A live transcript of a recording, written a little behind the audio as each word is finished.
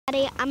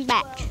everybody, I'm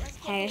back.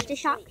 Here's the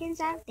Shopkins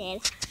I did.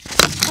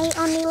 Hey,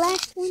 on the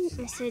last one,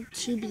 I said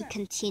to be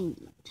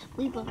continued.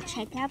 We will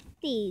check out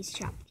these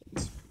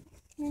Shopkins.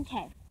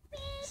 Okay,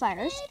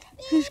 first,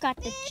 who's got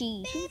the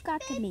cheese? Who's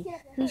got the meat?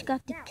 Who's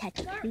got the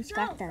ketchup? Who's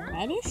got the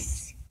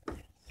lettuce?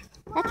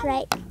 That's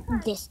right,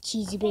 this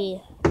cheesy beer.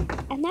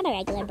 I'm not a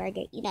regular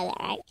burger, you know that,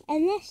 right?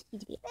 And this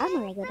cheesy beer, I'm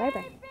a regular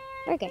burger.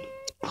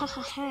 Ha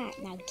ha ha,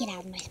 now get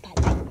out of my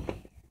spotlight.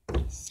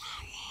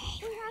 Sorry.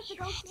 We have to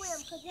go swim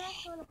because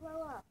that's going to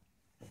blow up.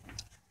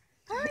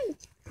 Hurry!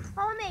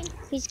 Follow me.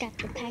 Who's got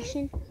the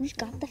passion? Who's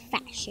got the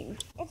fashion?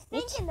 It's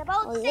sinking. The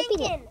boat's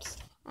sinking.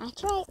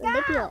 That's right,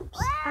 lippy lips.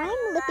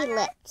 I'm lippy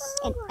lips,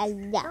 and a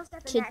lot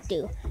to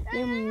do.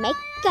 Your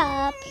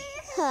makeup.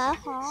 Ha ha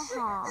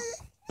ha.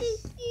 The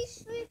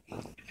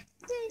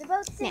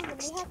boat's sinking.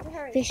 Next, We have to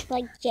hurry. fish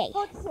like Jake.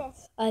 Hold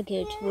this. I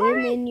could swim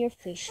in your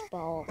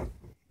fishbowl. Oh,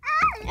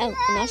 and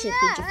also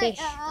feed your fish.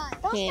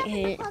 Don't step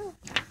in the puddle,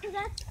 because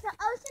that's the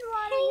ocean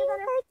water. You're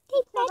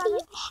Hey, buddy,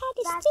 I had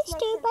a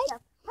sister, but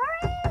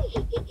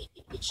hurry!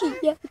 she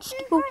got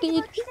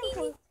stupid.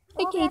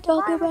 I can't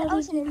talk about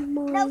it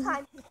anymore. No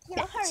time.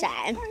 That's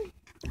sad. Hurry.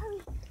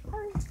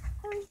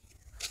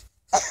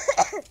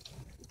 You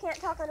can't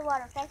talk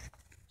underwater, okay?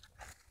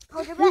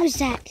 Hold your breath. What was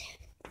that?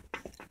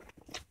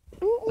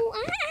 Ooh,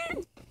 ah.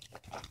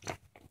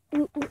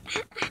 Ooh, ah.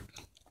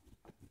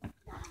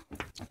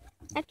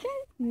 That's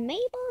right.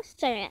 Mabel's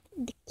the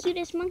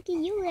cutest monkey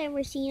you've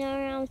ever seen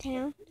around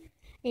town.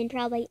 And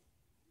probably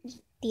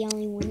the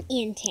only one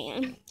in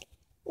town.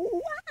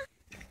 Ooh, ah.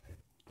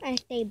 I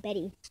say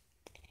Betty.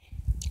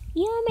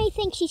 You may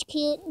think she's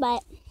cute,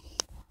 but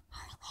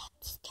her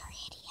lips are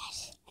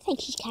hideous. I think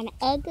she's kind of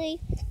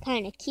ugly,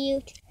 kind of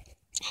cute.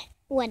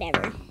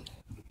 Whatever.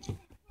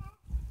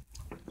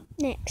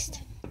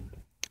 Next.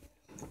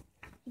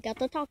 We got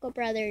the Taco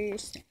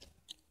Brothers.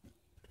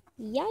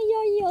 Yeah.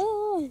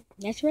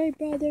 That's right,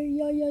 brother.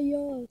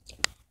 Yeah.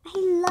 I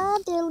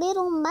love their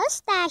little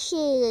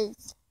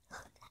mustaches.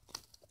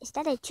 Is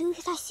that a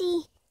tooth I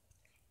see?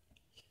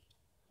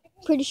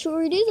 Pretty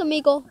sure it is,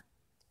 amigo.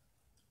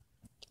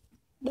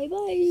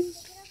 Bye-bye.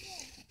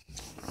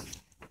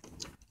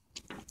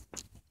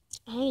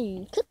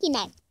 I'm Cookie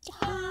Nut.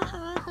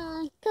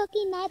 Ha.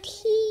 Cookie Nut.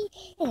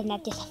 Isn't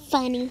that just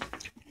funny?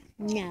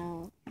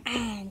 No,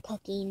 I'm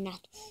Cookie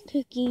Nut.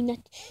 Cookie Nut.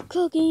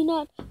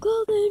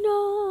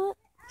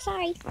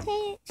 Sorry,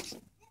 say it.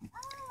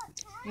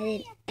 I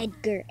did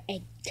Edgar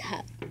Egg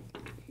Cup.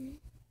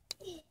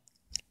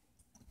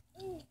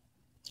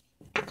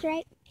 That's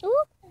right.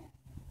 Ooh.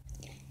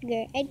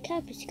 Edgar Egg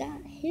Cup has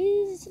got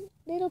his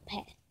little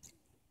pet.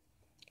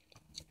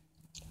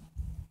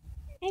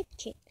 Egg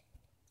chick.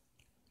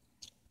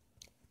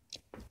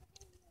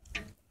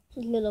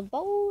 His little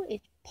bowl is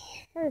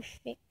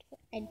perfect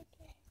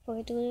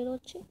for the little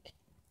chick.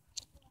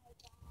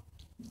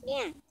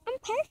 Yeah, I'm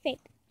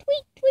perfect.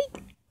 Tweet.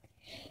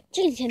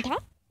 Chickens can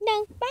talk?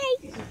 No,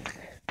 bye.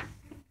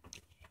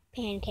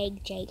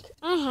 Pancake Jake.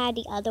 I had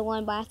the other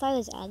one, but I thought it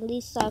was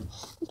ugly, so I'm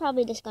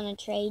probably just gonna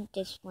trade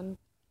this one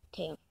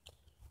too.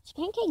 This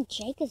Pancake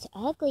Jake is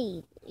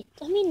ugly.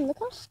 Look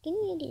how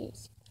skinny it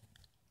is.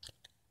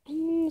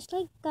 And it's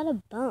like got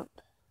a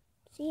bump.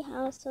 See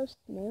how it's so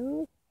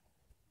smooth?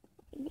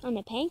 On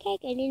the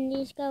pancake, I didn't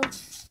just go.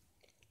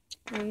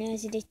 I don't know,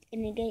 is it just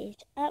gonna go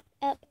up,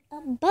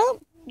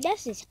 bump?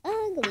 This is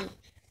ugly.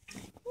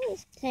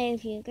 Let's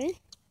save you, okay?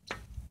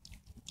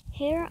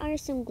 Here are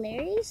some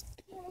glitteries.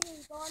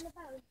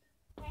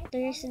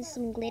 There's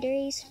some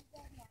glitteries.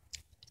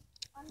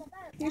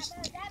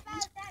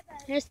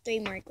 There's 3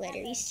 more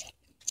glitteries.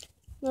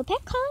 Little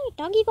pet collar,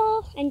 doggy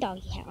ball, and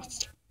doggy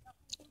house.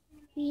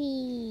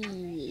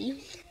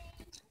 Whee.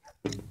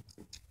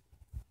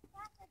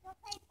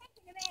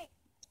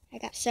 I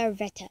got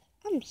Servetta.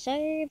 I'm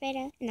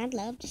Servetta, and I'd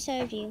love to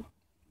serve you.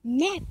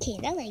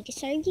 Napkins. I like to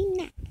serve you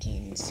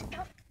napkins.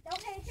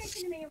 Don't pay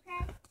attention to me,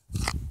 okay?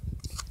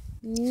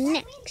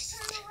 Next,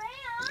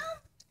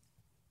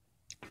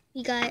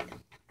 we got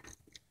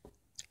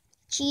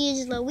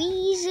Cheese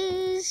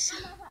Louise's,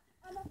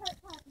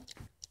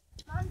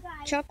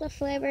 chocolate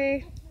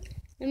flavor,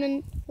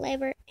 lemon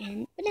flavor,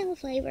 and vanilla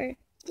flavor.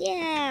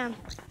 Yeah.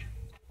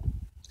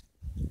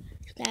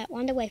 Got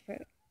Wanda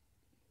Wafer.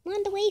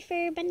 Wanda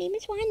Wafer, my name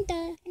is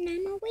Wanda, and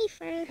I'm a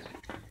wafer.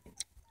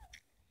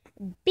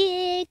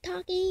 Big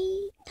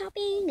topping,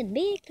 and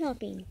big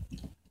topping.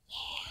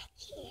 Yeah.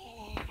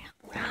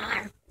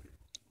 Rawr.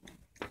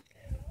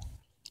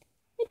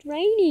 It's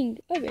raining.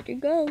 I better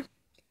go.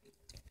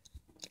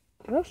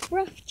 Ruff,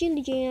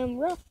 chili jam.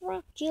 Ruff,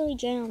 chili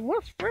jam.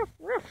 Ruff.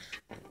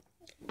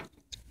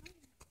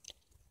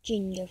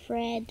 Ginger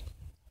Fred.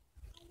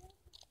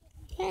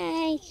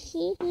 Hi.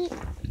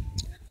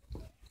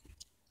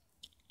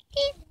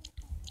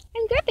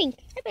 I'm gripping.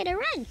 I better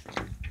run.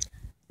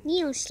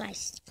 Neil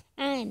Slice.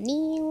 I'm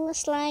Neela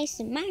Slice,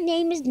 and my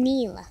name is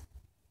Neela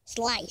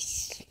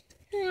Slice.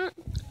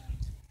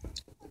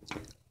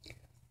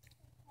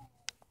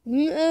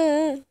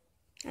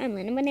 I'm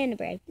Linda Banana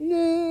Bread.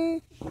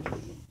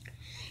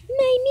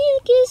 My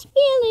milk is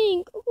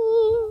spilling.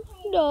 Oh,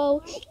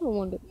 no. I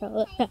wonder how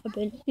that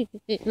happened.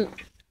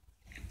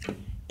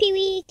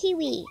 Pee-wee,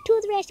 kiwi,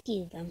 to the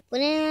rescue.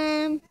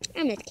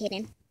 I'm just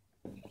kidding.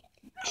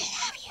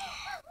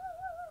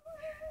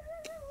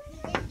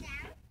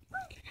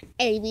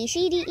 A, B,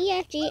 C, D, E,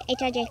 F, G, H,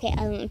 I, J, K,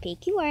 L, M, N, P,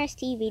 Q, R, S,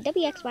 T, V,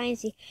 W, X, Y, and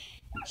Z.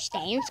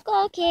 Stay in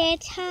school,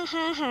 kids. Ha,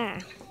 ha, ha.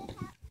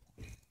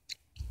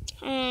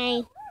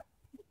 Hi.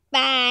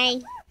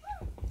 Bye.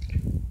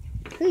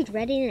 Who's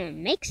ready to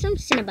make some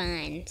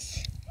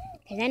Cinnabons?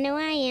 Because I know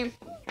I am.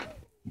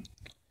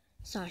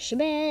 Sasha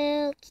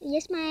Belt.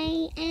 Yes,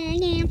 I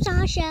am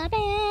Sasha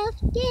Belt.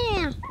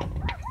 Yeah.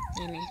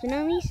 And last but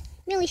not least,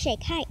 Millie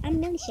Shake. Hi, I'm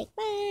Millie Shake.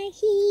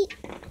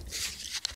 Bye.